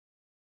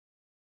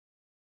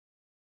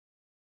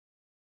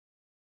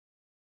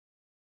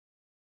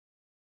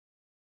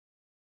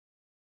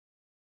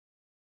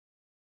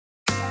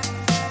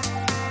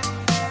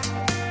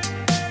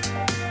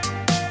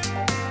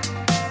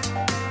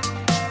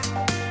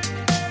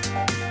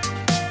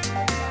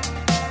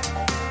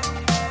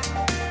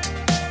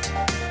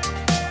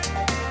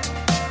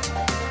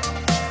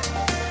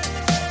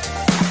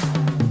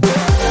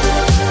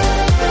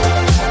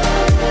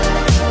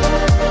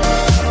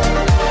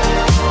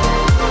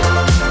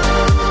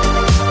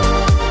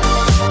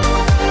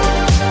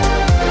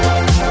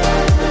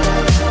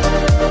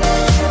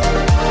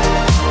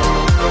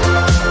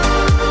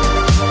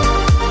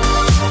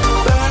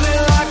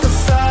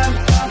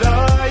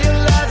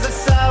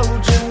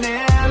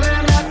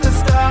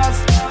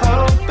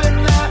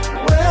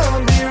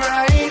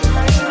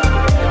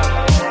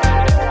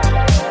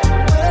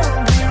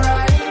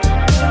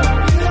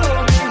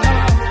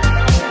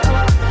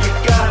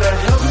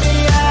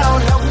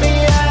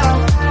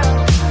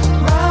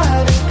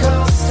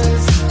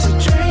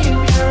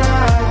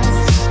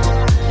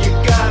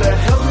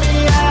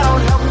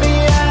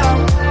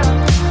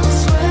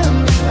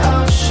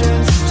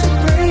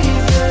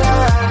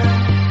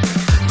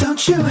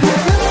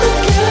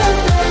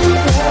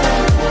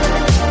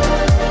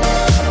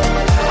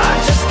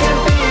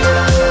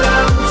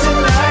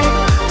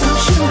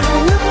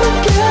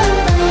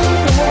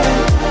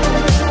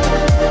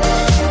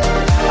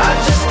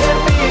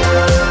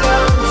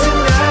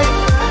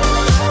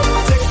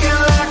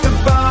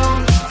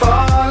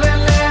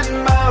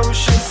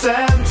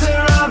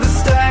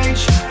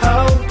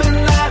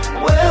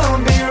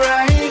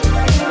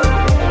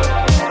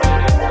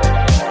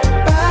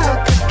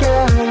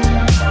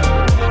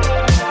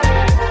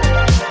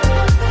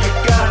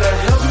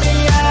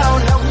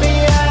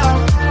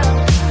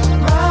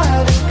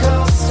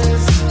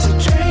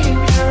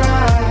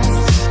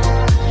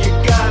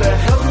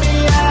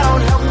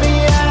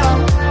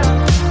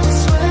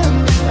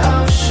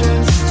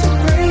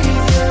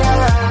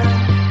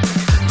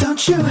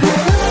Don't you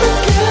hang up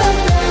again,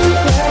 baby.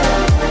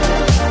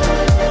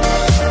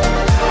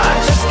 I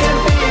just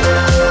can't be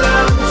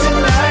alone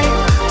tonight.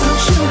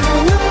 Don't you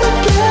hang up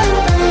again,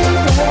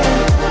 baby.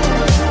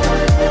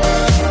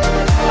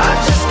 I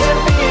just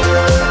can't be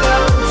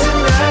alone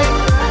tonight.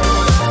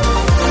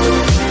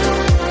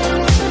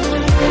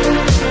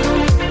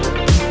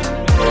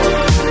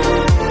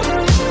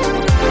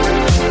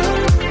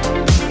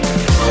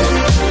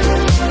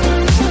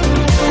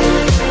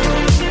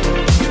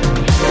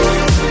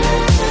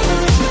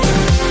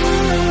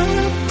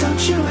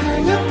 Don't you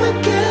hang up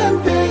again,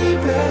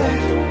 baby.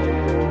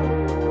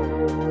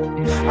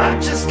 I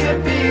just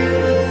can't be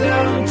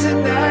alone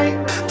tonight.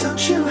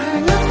 Don't you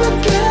hang up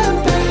again,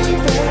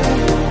 baby.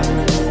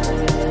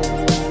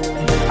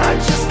 I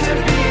just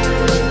can't be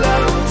alone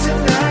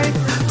tonight.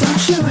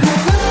 Don't you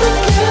hang up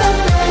again,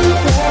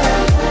 baby.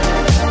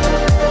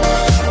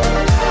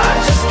 I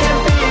just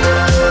can't be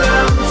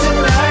alone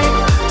tonight.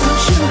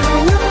 Don't you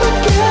hang up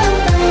again,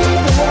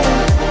 baby.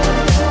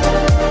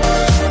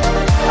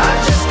 I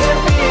just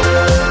can't be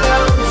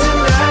alone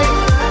tonight.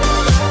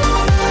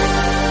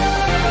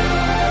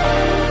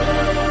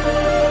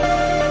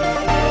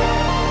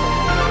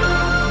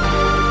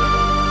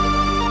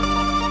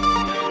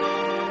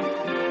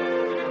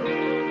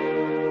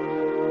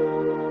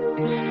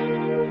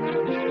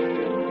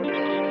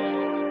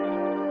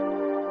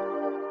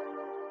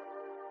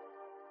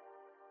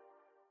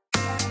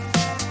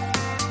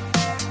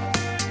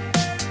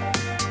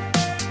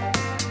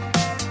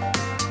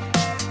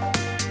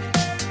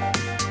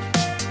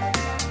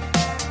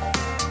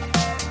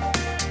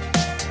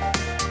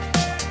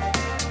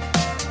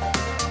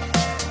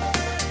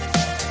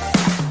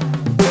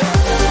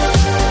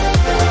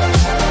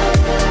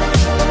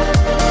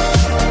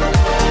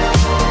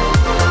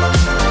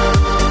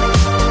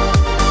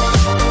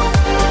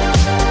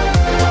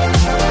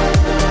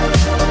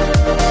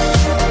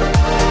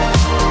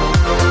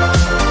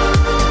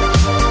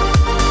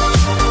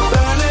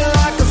 Burning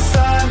like the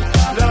sun,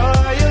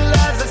 loyal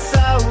as a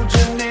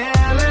soldier,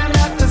 kneeling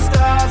at the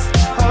stars,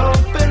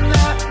 hoping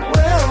that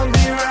we'll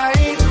be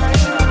right.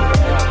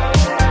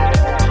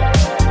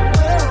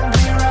 We'll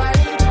be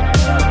right.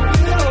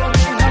 We'll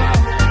be home.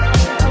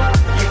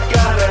 You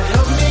gotta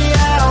help me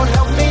out,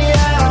 help me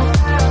out.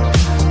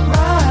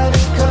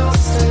 Riding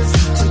coasters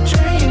to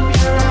dream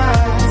your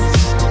eyes.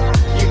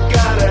 You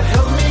gotta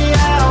help me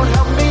out,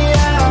 help me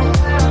out.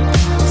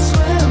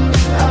 Swim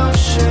in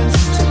oceans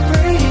to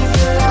breathe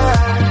your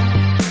life.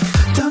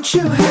 Don't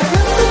you hang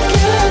up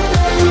again,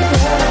 baby.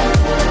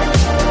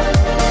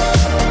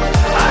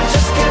 I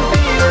just can't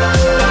be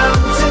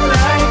alone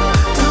tonight.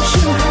 Don't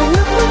you hang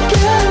up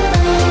again,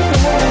 baby.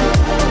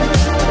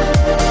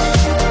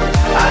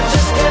 I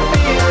just can't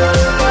be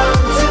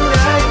alone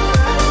tonight.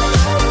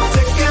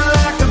 Ticking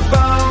like a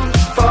bomb,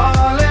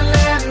 falling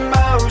in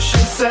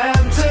motion,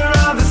 center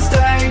of the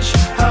stage,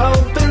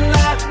 hoping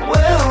that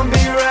we'll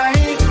be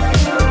right.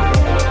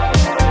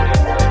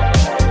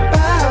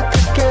 Back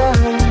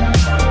again.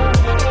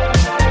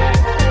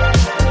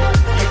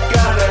 You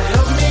gotta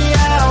help me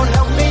out,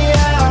 help me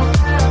out.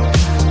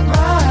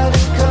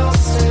 Riding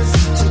coasters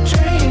to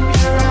dream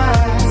your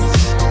eyes.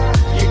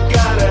 You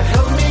gotta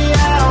help me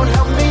out,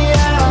 help me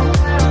out.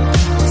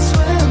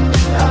 Swim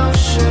in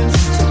oceans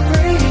to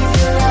breathe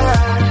your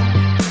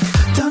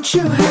life. Don't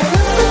you hang